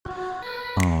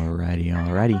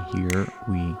Alrighty, here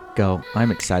we go.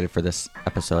 I'm excited for this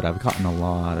episode. I've gotten a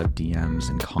lot of DMs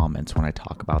and comments when I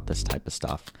talk about this type of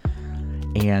stuff.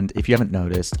 And if you haven't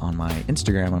noticed, on my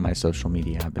Instagram and my social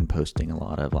media, I've been posting a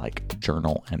lot of like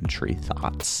journal entry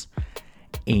thoughts.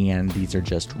 And these are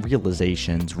just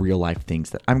realizations, real life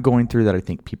things that I'm going through that I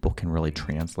think people can really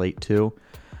translate to.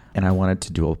 And I wanted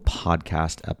to do a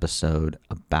podcast episode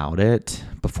about it.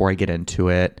 Before I get into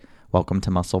it, welcome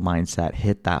to Muscle Mindset.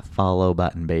 Hit that follow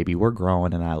button, baby. We're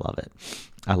growing and I love it.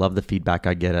 I love the feedback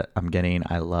I'm getting.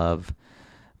 I love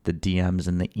the DMs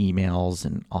and the emails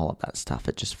and all of that stuff.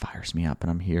 It just fires me up, and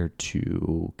I'm here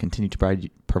to continue to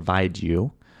provide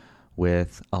you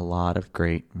with a lot of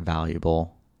great,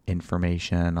 valuable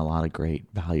information, a lot of great,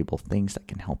 valuable things that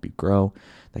can help you grow,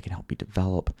 that can help you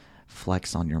develop,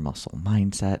 flex on your muscle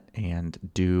mindset, and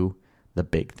do the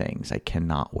big things. I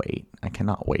cannot wait. I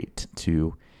cannot wait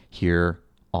to hear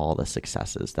all the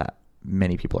successes that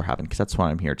many people are having, because that's what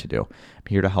I'm here to do. I'm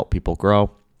here to help people grow.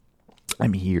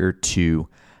 I'm here to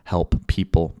help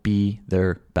people be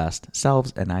their best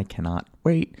selves, and I cannot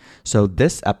wait. So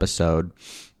this episode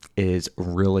is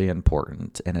really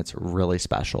important, and it's really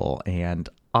special. And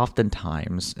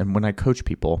oftentimes, and when I coach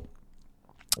people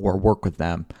or work with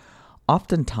them,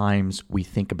 oftentimes we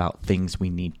think about things we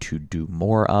need to do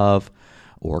more of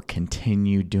or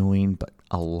continue doing, but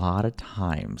a lot of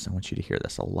times, I want you to hear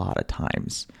this, a lot of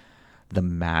times, the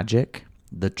magic,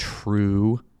 the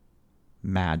true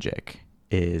magic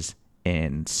is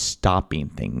in stopping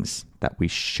things that we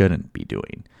shouldn't be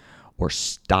doing, or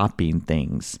stopping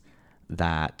things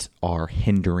that are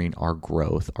hindering our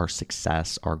growth, our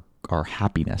success, our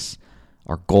happiness,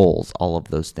 our goals, all of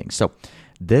those things. So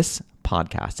this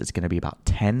podcast is going to be about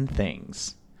 10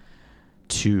 things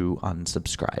to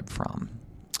unsubscribe from.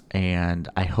 And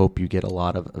I hope you get a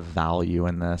lot of value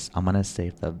in this. I'm going to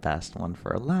save the best one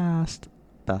for last.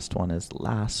 Best one is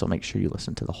last, so make sure you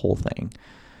listen to the whole thing.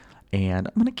 And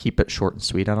I'm going to keep it short and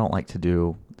sweet. I don't like to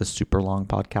do the super long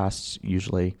podcasts.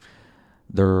 Usually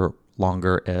they're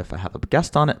longer if I have a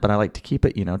guest on it, but I like to keep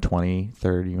it, 20,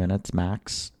 30 minutes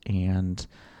max. And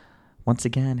once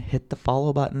again, hit the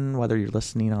follow button, whether you're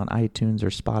listening on iTunes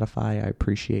or Spotify. I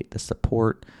appreciate the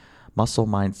support. Muscle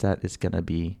Mindset is going to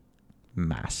be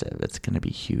massive. It's going to be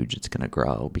huge. It's going to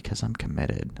grow because I'm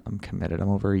committed. I'm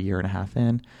over a year and a half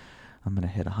in. I'm going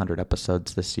to hit 100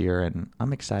 episodes this year, and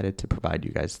I'm excited to provide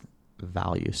you guys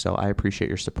value. So I appreciate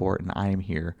your support, and I am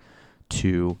here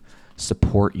to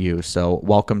support you. So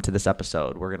welcome to this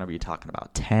episode. We're going to be talking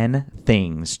about 10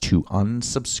 things to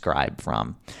unsubscribe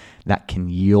from that can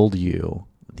yield you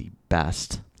the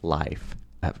best life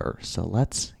ever. So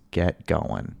let's get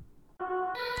going.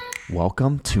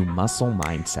 Welcome to Muscle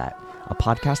Mindset, a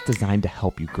podcast designed to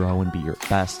help you grow and be your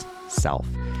best self.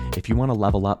 If you want to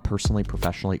level up personally,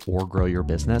 professionally, or grow your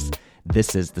business,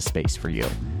 this is the space for you.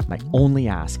 My only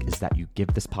ask is that you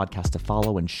give this podcast a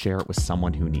follow and share it with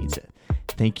someone who needs it.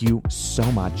 Thank you so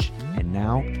much. And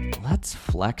now let's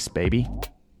flex, baby.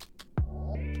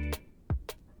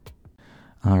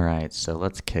 All right, so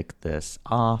let's kick this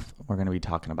off. We're going to be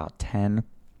talking about 10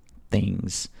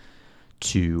 things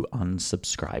to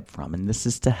unsubscribe from. And this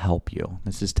is to help you.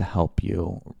 This is to help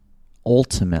you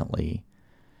ultimately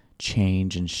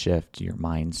change and shift your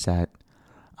mindset,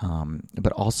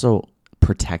 but also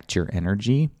protect your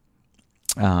energy,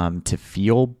 to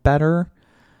feel better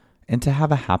and to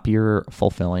have a happier,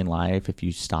 fulfilling life. If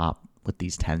you stop with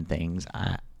these 10 things,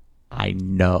 I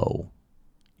know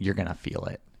you're going to feel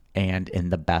it, and in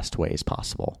the best ways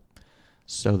possible.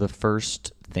 So the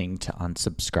first thing to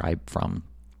unsubscribe from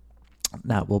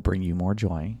that will bring you more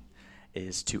joy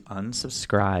is to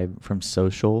unsubscribe from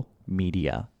social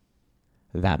media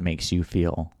that makes you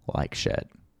feel like shit.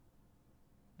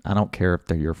 I don't care if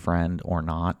they're your friend or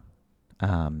not.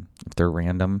 If they're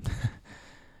random,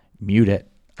 mute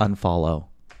it, unfollow,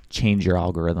 change your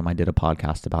algorithm. I did a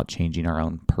podcast about changing our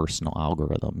own personal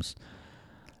algorithms,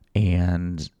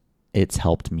 and it's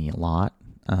helped me a lot.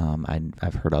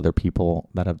 I've heard other people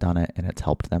that have done it, and it's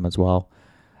helped them as well.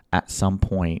 At some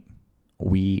point,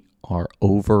 we are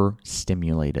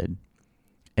overstimulated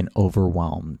and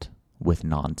overwhelmed with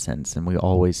nonsense, and we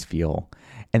always feel,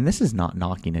 and this is not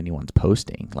knocking anyone's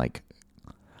posting,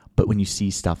 but when you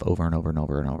see stuff over and over and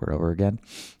over and over and over again,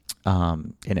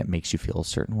 and it makes you feel a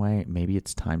certain way, maybe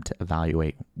it's time to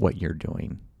evaluate what you're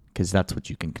doing, because that's what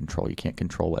you can control. You can't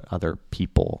control what other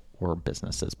people or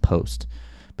businesses post,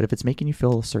 but if it's making you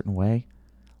feel a certain way,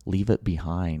 leave it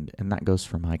behind. And that goes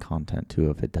for my content too.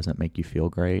 If it doesn't make you feel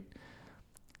great,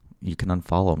 you can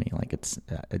unfollow me.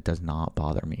 It does not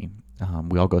bother me.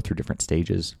 We all go through different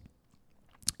stages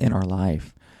in our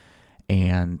life,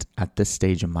 And at this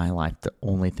stage in my life, the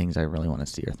only things I really want to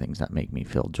see are things that make me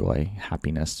feel joy,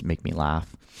 happiness, make me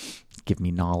laugh, give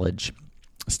me knowledge,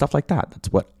 stuff like that.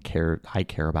 That's what I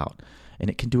care about. And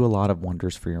it can do a lot of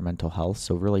wonders for your mental health.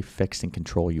 So really fix and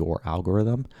control your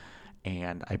algorithm.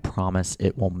 And I promise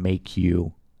it will make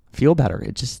you feel better.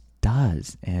 It just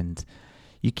does. And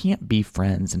you can't be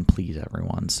friends and please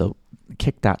everyone. So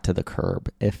kick that to the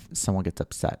curb. If someone gets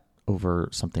upset over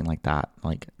something like that,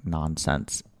 like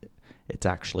nonsense, it's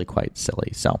actually quite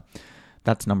silly. So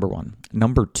that's number one.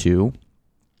 Number two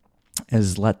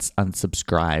is let's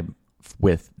unsubscribe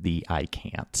with the I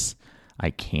can'ts. I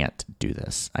can't do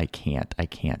this. I can't,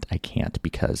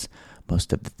 because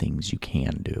most of the things you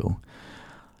can do.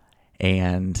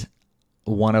 And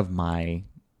one of my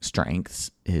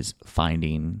strengths is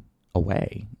finding a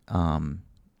way.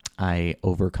 I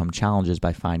overcome challenges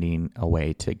by finding a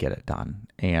way to get it done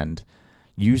and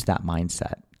use that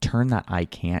mindset. Turn that I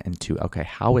can't into, okay,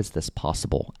 how is this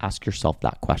possible? Ask yourself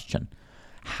that question.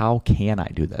 How can I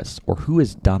do this? Or who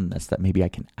has done this that maybe I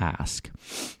can ask?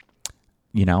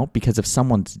 Because if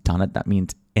someone's done it, that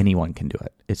means anyone can do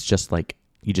it. It's just like,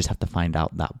 you just have to find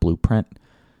out that blueprint.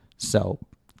 So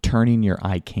turning your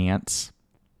I can'ts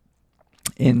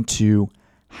into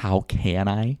how can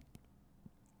I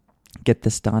get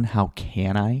this done? How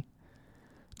can I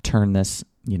turn this,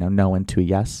 no into a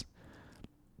yes?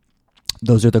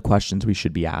 Those are the questions we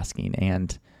should be asking.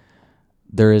 And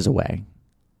there is a way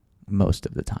most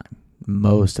of the time.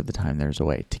 Most of the time there's a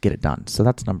way to get it done. So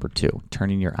that's number two,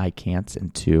 turning your I can'ts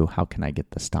into how can I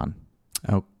get this done?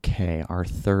 Okay, our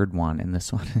third one, and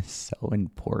this one is so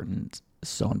important.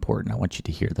 So important. I want you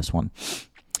to hear this one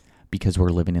because we're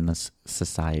living in this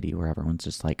society where everyone's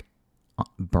just like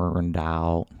burned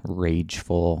out,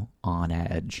 rageful, on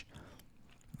edge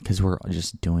because we're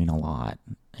just doing a lot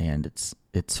and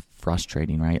it's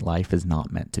frustrating, right? Life is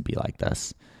not meant to be like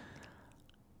this.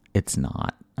 It's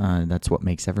not. That's what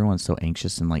makes everyone so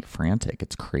anxious and like frantic.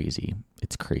 It's crazy.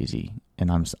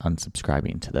 And I'm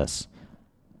unsubscribing to this.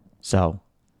 So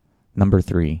number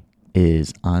 3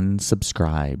 is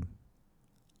unsubscribe.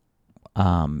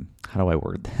 How do I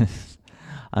word this?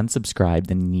 Unsubscribe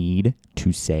the need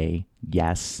to say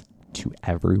yes to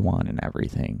everyone and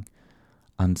everything.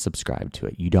 Unsubscribe to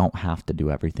it. You don't have to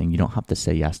do everything. You don't have to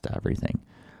say yes to everything.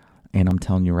 And I'm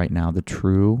telling you right now, the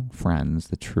true friends,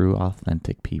 the true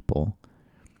authentic people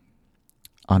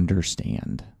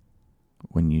understand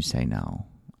when you say no.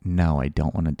 No, I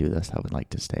don't want to do this. I would like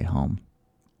to stay home.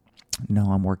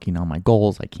 No, I'm working on my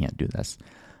goals. I can't do this.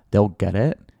 They'll get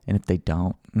it. And if they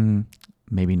don't,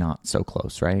 maybe not so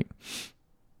close, right?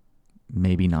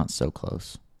 Maybe not so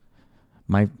close.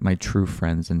 My true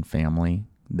friends and family,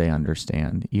 they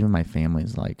understand. Even my family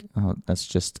is like, oh, that's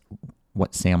just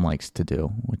what Sam likes to do,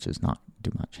 which is not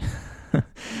do much.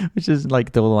 Which is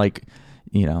like, they'll like,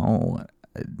 when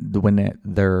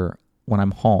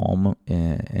I'm home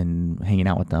and hanging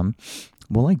out with them,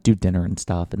 we'll like do dinner and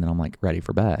stuff. And then I'm like ready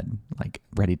for bed, like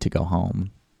ready to go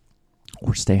home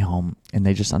or stay home. And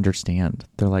they just understand.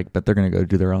 They're like, but they're going to go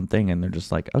do their own thing. And they're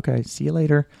just like, okay, see you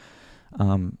later.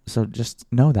 So just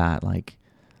know that like,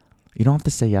 you don't have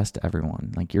to say yes to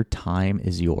everyone. Like your time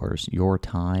is yours. Your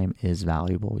time is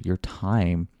valuable. Your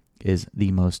time is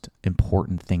the most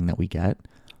important thing that we get.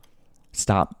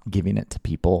 Stop giving it to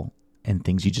people and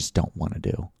things you just don't want to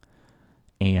do.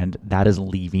 And that is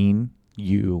leaving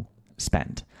you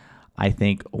spent. I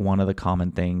think one of the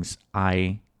common things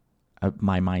my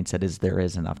mindset is there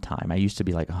is enough time. I used to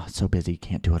be like, oh, it's so busy,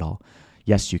 can't do it all.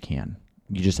 Yes, you can.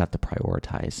 You just have to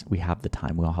prioritize. We have the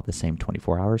time. We all have the same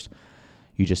 24 hours.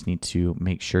 You just need to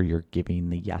make sure you're giving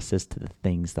the yeses to the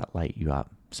things that light you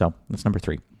up. So that's number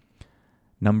 3.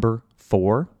 Number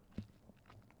 4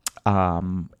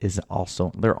 is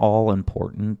also, they're all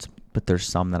important, but there's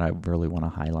some that I really want to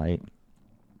highlight.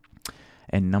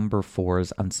 And number 4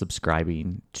 is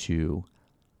unsubscribing to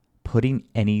putting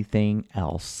anything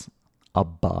else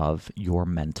above your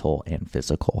mental and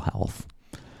physical health.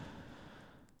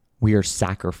 We are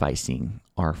sacrificing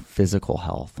our physical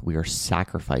health. We are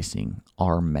sacrificing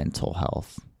our mental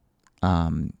health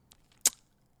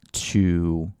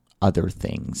to other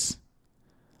things.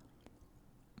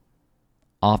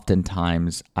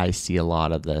 Oftentimes, I see a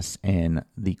lot of this in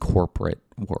the corporate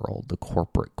world, the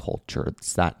corporate culture.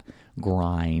 It's that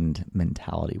grind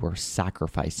mentality. We're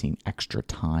sacrificing extra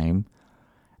time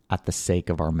at the sake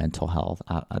of our mental health,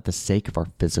 at the sake of our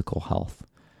physical health.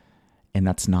 And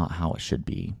that's not how it should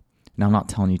be. Now, I'm not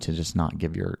telling you to just not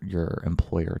give your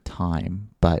employer time,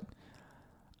 but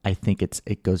I think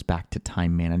it goes back to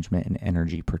time management and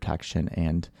energy protection.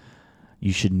 And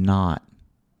you should not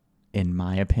in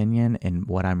my opinion, and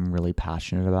what I'm really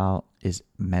passionate about is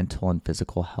mental and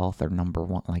physical health are number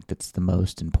one. Like, that's the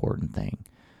most important thing.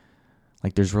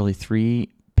 Like, there's really three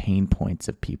pain points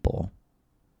of people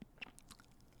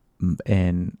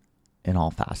in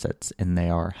all facets, and they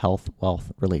are health,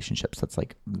 wealth, relationships. That's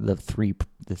like the three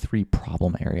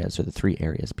problem areas, or the three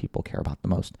areas people care about the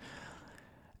most.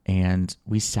 And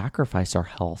we sacrifice our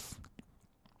health,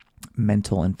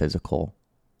 mental and physical,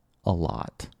 a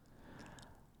lot.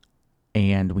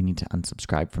 And we need to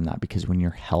unsubscribe from that, because when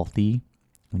you're healthy,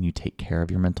 when you take care of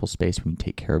your mental space, when you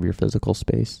take care of your physical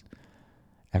space,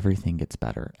 everything gets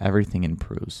better. Everything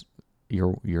improves.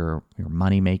 Your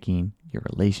money making, your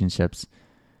relationships,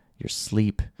 your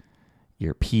sleep,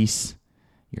 your peace,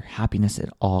 your happiness, it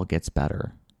all gets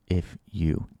better if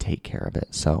you take care of it.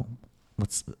 So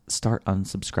let's start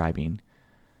unsubscribing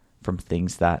from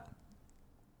things that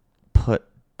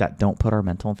don't put our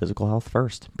mental and physical health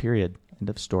first. Period. End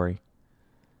of story.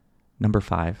 Number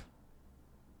 5.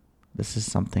 This is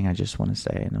something I just want to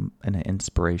say in an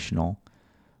inspirational,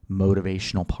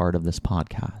 motivational part of this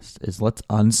podcast, is let's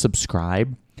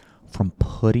unsubscribe from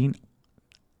putting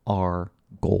our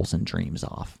goals and dreams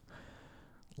off.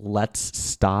 Let's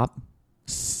stop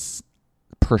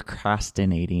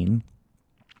procrastinating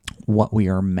what we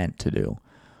are meant to do,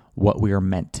 what we are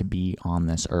meant to be on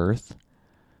this earth,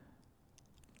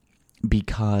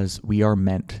 because we are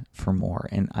meant for more.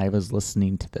 And I was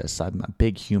listening to this. I'm a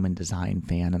big human design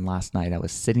fan, and last night I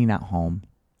was sitting at home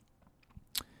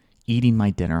eating my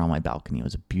dinner on my balcony. It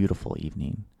was a beautiful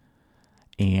evening.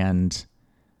 And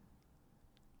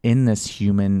in this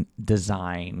human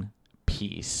design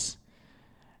piece,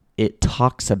 it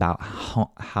talks about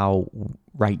how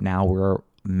right now we're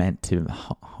meant to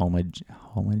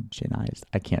homogenize.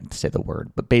 I can't say the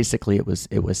word, but basically it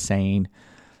was saying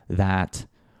that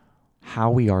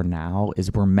how we are now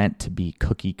is we're meant to be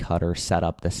cookie cutter, set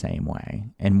up the same way,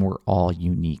 and we're all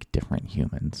unique, different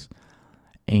humans.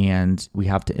 And we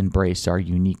have to embrace our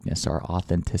uniqueness, our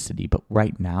authenticity. But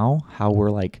right now, how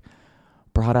we're like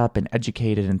brought up and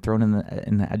educated and thrown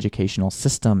in the educational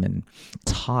system and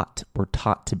we're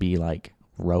taught to be like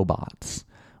robots.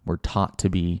 We're taught to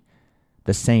be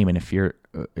the same. And if you're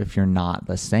not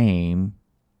the same,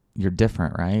 you're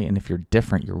different, right? And if you're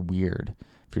different, you're weird.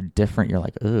 If you're different, you're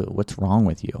like, ooh, what's wrong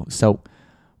with you? So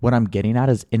what I'm getting at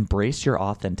is embrace your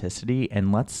authenticity,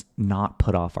 and let's not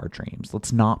put off our dreams.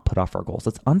 Let's not put off our goals.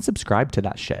 Let's unsubscribe to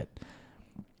that shit.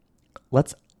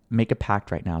 Let's make a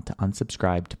pact right now to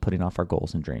unsubscribe to putting off our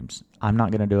goals and dreams. I'm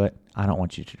not going to do it. I don't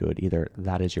want you to do it either.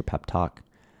 That is your pep talk.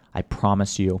 I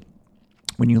promise you,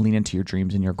 when you lean into your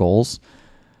dreams and your goals,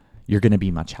 you're going to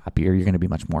be much happier. You're going to be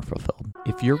much more fulfilled.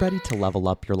 If you're ready to level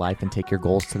up your life and take your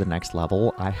goals to the next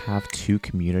level, I have 2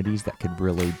 communities that could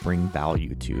really bring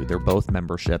value to you. They're both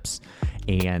memberships,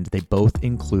 and they both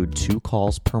include 2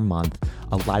 calls per month,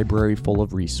 a library full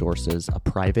of resources, a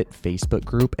private Facebook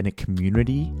group, and a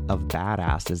community of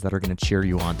badasses that are going to cheer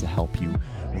you on to help you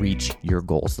reach your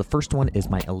goals. The first one is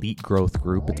my Elite Growth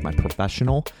Group. It's my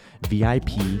professional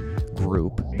VIP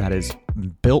group that is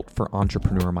built for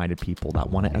entrepreneur-minded people that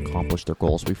want to accomplish their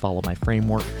goals. We follow my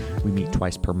framework. We meet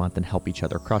twice per month and help each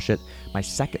other crush it. My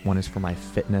second one is for my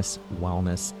fitness,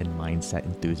 wellness, and mindset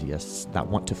enthusiasts that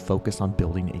want to focus on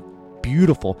building a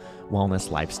beautiful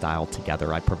wellness lifestyle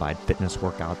together. I provide fitness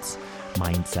workouts,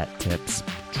 mindset tips,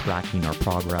 tracking our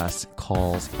progress,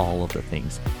 calls, all of the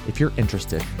things. If you're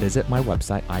interested, visit my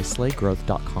website,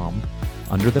 islaygrowth.com,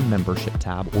 under the membership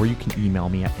tab, or you can email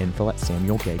me at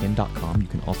info@samuelgagan.com. You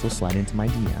can also slide into my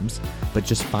DMs, but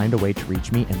just find a way to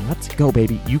reach me, and let's go,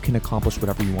 baby. You can accomplish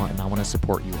whatever you want, and I want to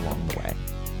support you along the way.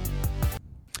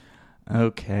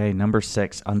 Okay, number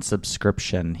 6,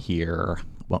 unsubscription here.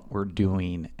 What we're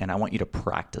doing, and I want you to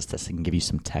practice this and give you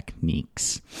some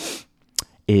techniques,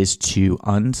 is to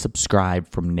unsubscribe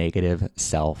from negative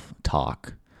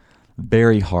self-talk.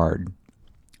 Very hard,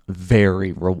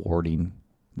 very rewarding,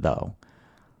 though.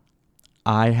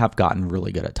 I have gotten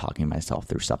really good at talking myself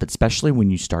through stuff, especially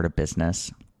when you start a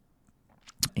business.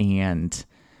 And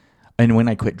when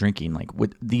I quit drinking, like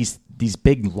with these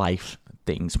big life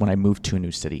things, when I moved to a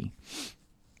new city,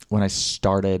 when I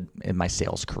started in my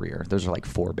sales career, those are like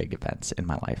 4 big events in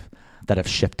my life that have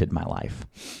shifted my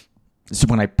life. So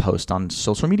when I post on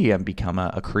social media and become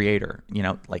a creator,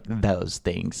 like those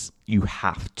things, you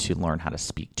have to learn how to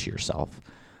speak to yourself.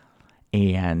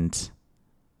 And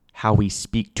how we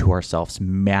speak to ourselves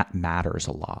matters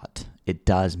a lot. It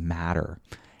does matter.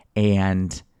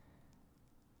 And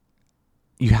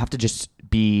you have to just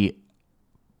be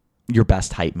your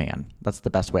best hype man. That's the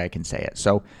best way I can say it.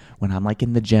 So when I'm like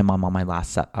in the gym, I'm on my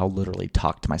last set, I'll literally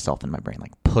talk to myself in my brain,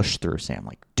 like push through, Sam,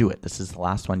 like do it. This is the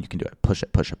last one. You can do it. Push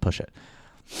it, push it, push it.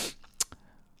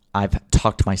 I've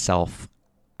talked myself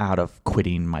out of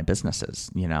quitting my businesses.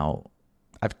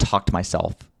 I've talked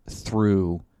myself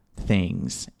through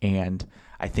things, and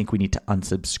I think we need to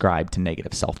unsubscribe to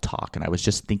negative self-talk. And I was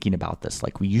just thinking about this,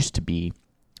 like we used to be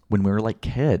when we were like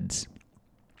kids,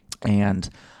 and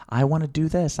I want to do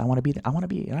this. I want to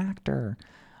be an actor.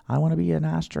 I want to be an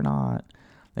astronaut.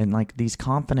 And like these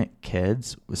confident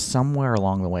kids, somewhere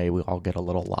along the way, we all get a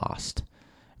little lost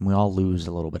and we all lose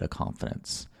a little bit of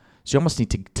confidence. So you almost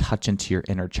need to touch into your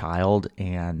inner child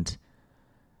and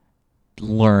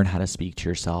learn how to speak to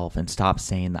yourself and stop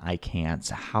saying the I can'ts.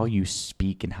 How you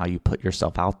speak and how you put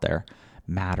yourself out there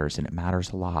matters, and it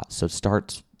matters a lot. So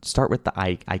start with the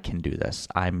I can do this.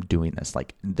 I'm doing this.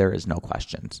 Like there is no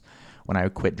questions. When I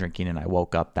quit drinking and I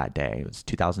woke up that day, it was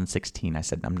 2016, I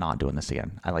said, I'm not doing this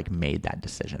again. I made that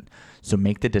decision. So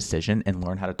make the decision and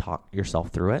learn how to talk yourself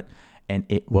through it, and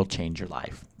it will change your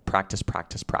life. Practice,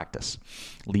 practice, practice.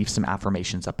 Leave some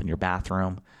affirmations up in your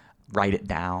bathroom. Write it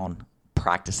down.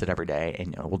 Practice it every day,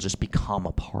 and it will just become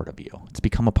a part of you. It's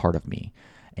become a part of me,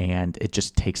 and it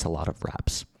just takes a lot of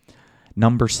reps.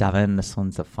 Number 7, this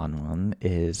one's a fun one,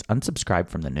 is unsubscribe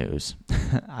from the news.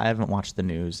 I haven't watched the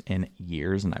news in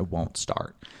years, and I won't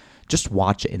start. Just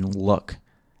watch it and look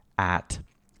at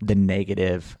the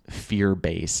negative,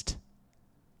 fear-based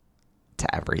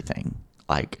to everything.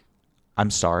 Like, I'm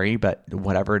sorry, but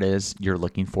whatever it is you're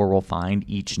looking for will find.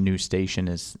 Each news station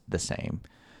is the same.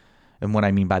 And what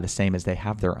I mean by the same is they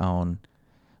have their own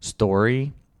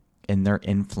story, and they're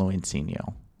influencing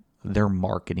you. They're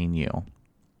marketing you.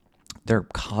 They're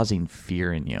causing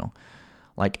fear in you.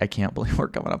 Like, I can't believe we're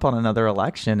coming up on another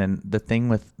election. And the thing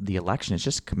with the election is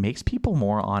just makes people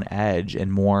more on edge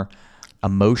and more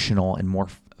emotional and more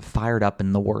fired up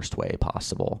in the worst way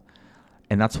possible.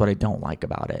 And that's what I don't like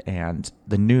about it. And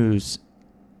the news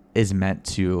is meant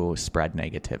to spread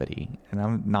negativity. And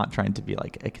I'm not trying to be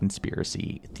like a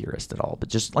conspiracy theorist at all, but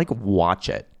just like watch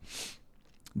it.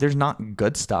 There's not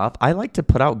good stuff. I like to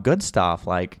put out good stuff.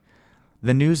 Like,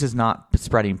 the news is not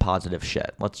spreading positive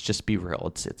shit. Let's just be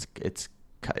real.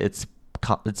 It's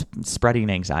spreading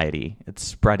anxiety. It's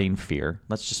spreading fear.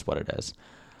 That's just what it is.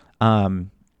 And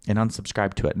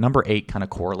unsubscribe to it. Number 8 kind of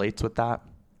correlates with that.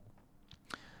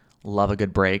 Love a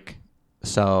good break.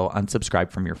 So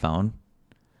unsubscribe from your phone.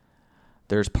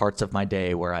 There's parts of my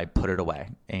day where I put it away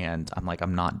and I'm like,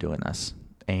 I'm not doing this.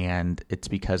 And it's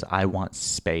because I want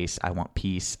space. I want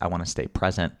peace. I want to stay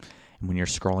present. And when you're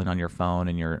scrolling on your phone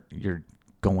and you're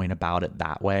going about it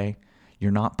that way,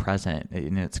 you're not present,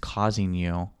 and it's causing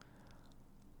you,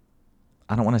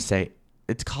 I don't want to say,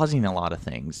 it's causing a lot of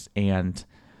things. And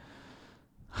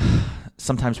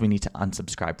sometimes we need to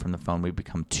unsubscribe from the phone. We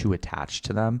become too attached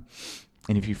to them.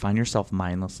 And if you find yourself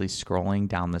mindlessly scrolling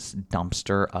down this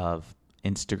dumpster of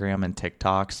Instagram and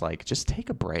TikToks, like, just take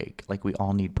a break. Like, we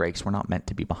all need breaks. We're not meant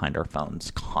to be behind our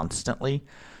phones constantly.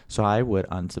 So I would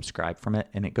unsubscribe from it.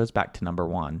 And it goes back to number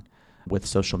 1 with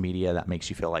social media that makes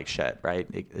you feel like shit, right?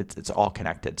 It's all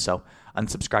connected. So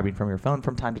unsubscribing from your phone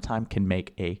from time to time can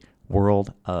make a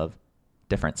world of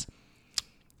difference.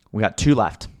 We got 2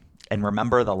 left. And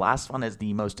remember, the last one is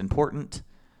the most important.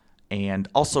 And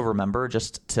also remember,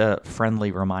 just to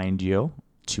friendly remind you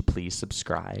to please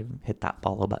subscribe, hit that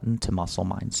follow button to Muscle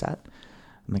Mindset.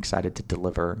 I'm excited to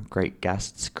deliver great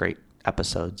guests, great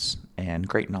episodes, and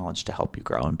great knowledge to help you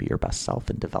grow and be your best self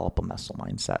and develop a muscle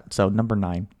mindset. So number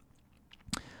 9,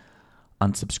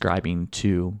 unsubscribing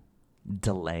to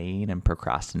delaying and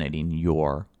procrastinating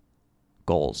your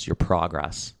goals, your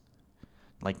progress.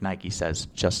 Like Nike says,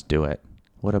 just do it.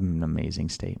 What an amazing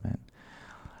statement.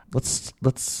 Let's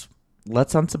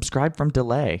unsubscribe from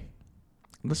delay.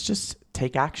 Let's just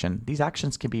take action. These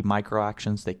actions can be micro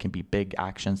actions. They can be big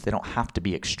actions. They don't have to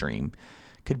be extreme.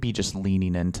 It could be just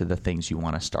leaning into the things you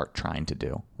want to start trying to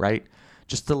do, right?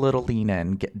 Just a little lean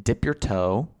in, dip your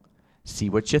toe, see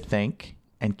what you think,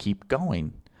 and keep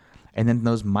going. And then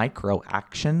those micro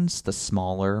actions, the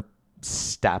smaller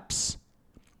steps,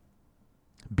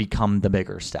 become the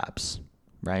bigger steps,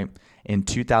 right? In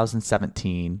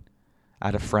 2017, I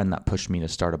had a friend that pushed me to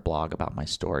start a blog about my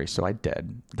story, so I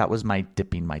did. That was my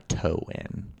dipping my toe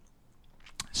in.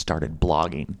 Started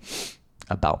blogging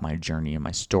about my journey and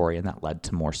my story, and that led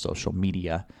to more social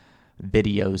media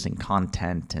videos and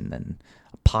content, and then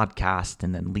a podcast,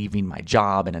 and then leaving my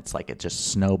job, and it's like it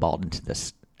just snowballed into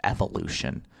this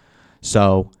evolution.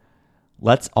 So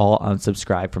Let's all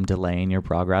unsubscribe from delaying your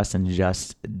progress and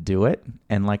just do it.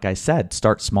 And like I said,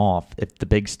 start small. If the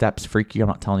big steps freak you, I'm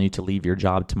not telling you to leave your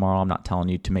job tomorrow. I'm not telling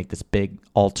you to make this big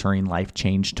altering life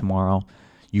change tomorrow.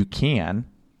 You can,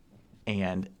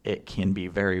 and it can be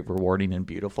very rewarding and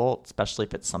beautiful, especially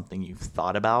if it's something you've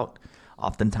thought about.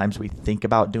 Oftentimes we think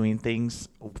about doing things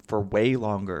for way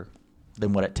longer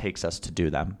than what it takes us to do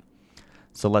them.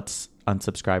 So let's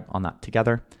unsubscribe on that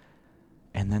together.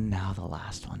 And then now the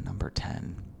last one, number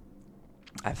 10.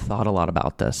 I've thought a lot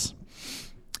about this,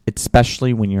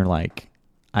 especially when you're like,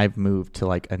 I've moved to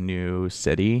like a new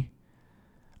city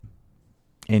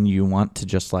and you want to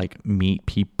just like meet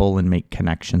people and make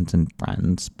connections and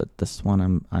friends. But this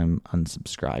one I'm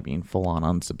unsubscribing, full on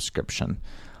unsubscription,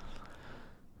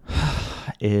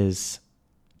 is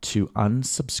to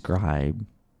unsubscribe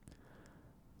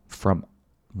from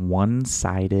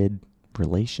one-sided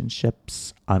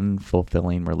relationships,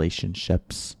 unfulfilling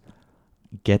relationships.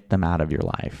 Get them out of your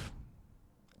life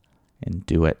and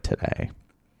do it today.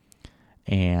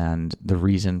 And the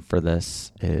reason for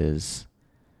this is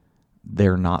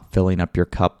they're not filling up your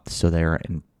cup, so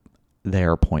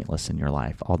they're pointless in your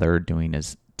life. All they're doing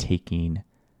is taking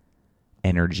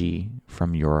energy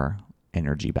from your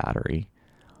energy battery.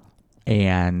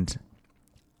 And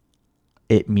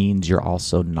it means you're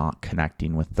also not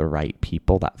connecting with the right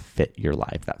people that fit your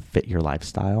life, that fit your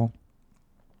lifestyle.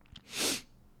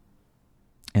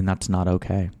 And that's not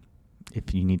okay.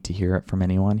 If you need to hear it from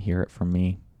anyone, hear it from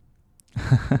me.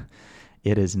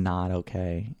 It is not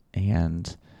okay.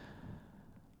 And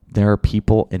there are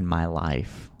people in my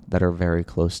life that are very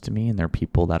close to me, and there are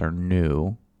people that are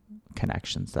new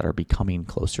connections that are becoming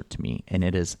closer to me, and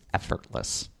it is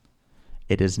effortless.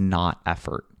 It is not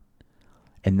effort.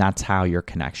 And that's how your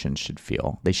connections should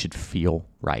feel. They should feel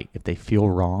right. If they feel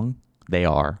wrong, they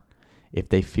are. If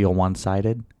they feel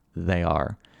one-sided, they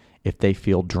are. If they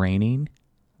feel draining,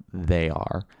 they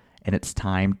are. And it's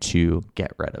time to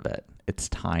get rid of it. It's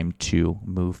time to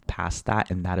move past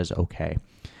that, and that is okay.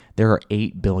 There are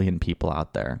 8 billion people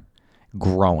out there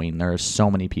growing. There are so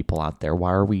many people out there.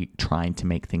 Why are we trying to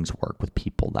make things work with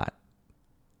people that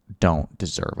don't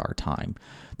deserve our time,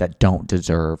 that don't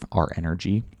deserve our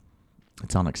energy?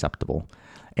 It's unacceptable.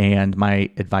 And my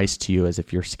advice to you is,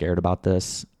 if you're scared about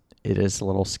this, it is a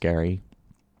little scary.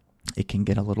 It can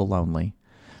get a little lonely,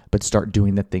 but start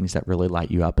doing the things that really light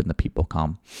you up, and the people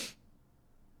come.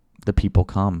 The people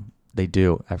come. They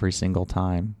do every single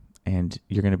time. And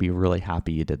you're going to be really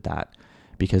happy you did that,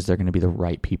 because they're going to be the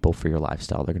right people for your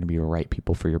lifestyle. They're going to be the right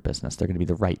people for your business. They're going to be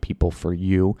the right people for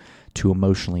you to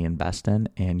emotionally invest in,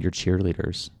 and your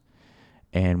cheerleaders.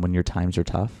 And when your times are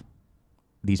tough,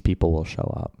 these people will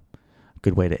show up. A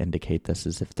good way to indicate this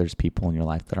is if there's people in your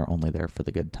life that are only there for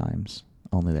the good times,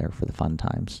 only there for the fun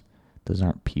times. Those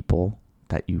aren't people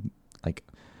that you like.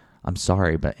 I'm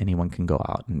sorry, but anyone can go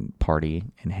out and party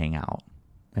and hang out.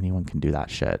 Anyone can do that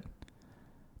shit.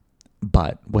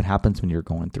 But what happens when you're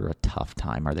going through a tough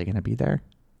time? Are they going to be there?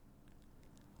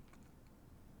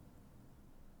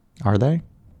 Are they?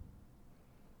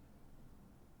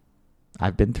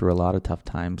 I've been through a lot of tough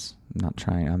times.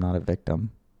 I'm not a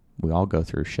victim. We all go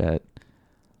through shit.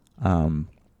 I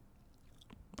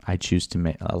choose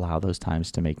to allow those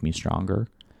times to make me stronger.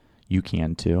 You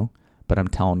can too. But I'm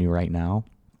telling you right now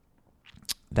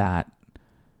that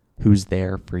who's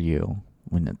there for you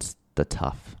when it's the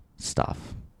tough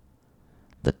stuff,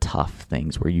 the tough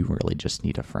things where you really just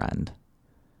need a friend.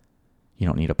 You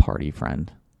don't need a party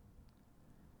friend.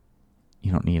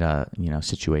 You don't need a,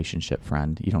 situationship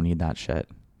friend. You don't need that shit.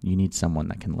 You need someone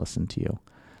that can listen to you.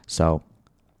 So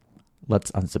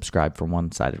let's unsubscribe from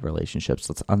one-sided relationships.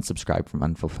 Let's unsubscribe from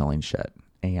unfulfilling shit.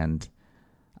 And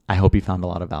I hope you found a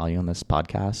lot of value in this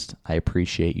podcast. I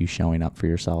appreciate you showing up for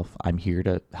yourself. I'm here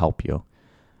to help you.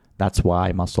 That's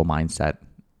why Muscle Mindset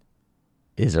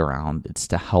is around. It's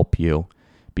to help you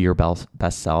be your best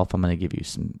self. I'm going to give you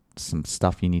some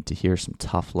stuff you need to hear, some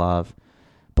tough love.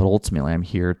 But ultimately, I'm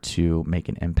here to make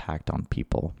an impact on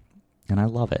people. And I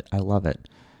love it. I love it.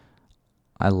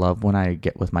 I love when I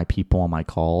get with my people on my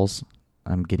calls,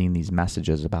 I'm getting these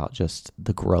messages about just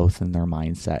the growth in their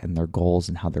mindset and their goals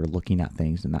and how they're looking at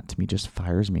things. And that to me just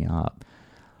fires me up.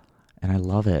 And I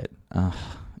love it.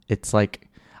 It's like,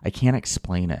 I can't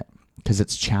explain it because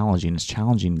it's challenging. It's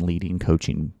challenging leading,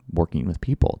 coaching, working with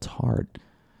people. It's hard,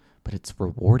 but it's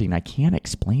rewarding. I can't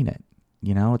explain it.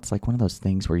 It's like one of those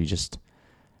things where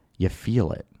you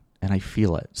feel it, and I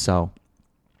feel it. So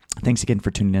thanks again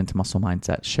for tuning in to Muscle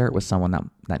Mindset. Share it with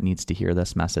someone that needs to hear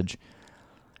this message.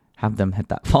 Have them hit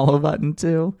that follow button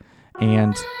too.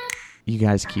 And you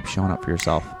guys keep showing up for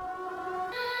yourself.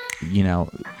 you know,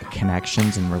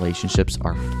 connections and relationships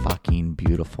are fucking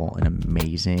beautiful and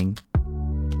amazing.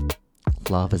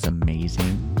 Love is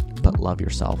amazing, but love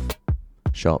yourself.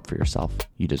 Show up for yourself.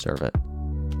 You deserve it.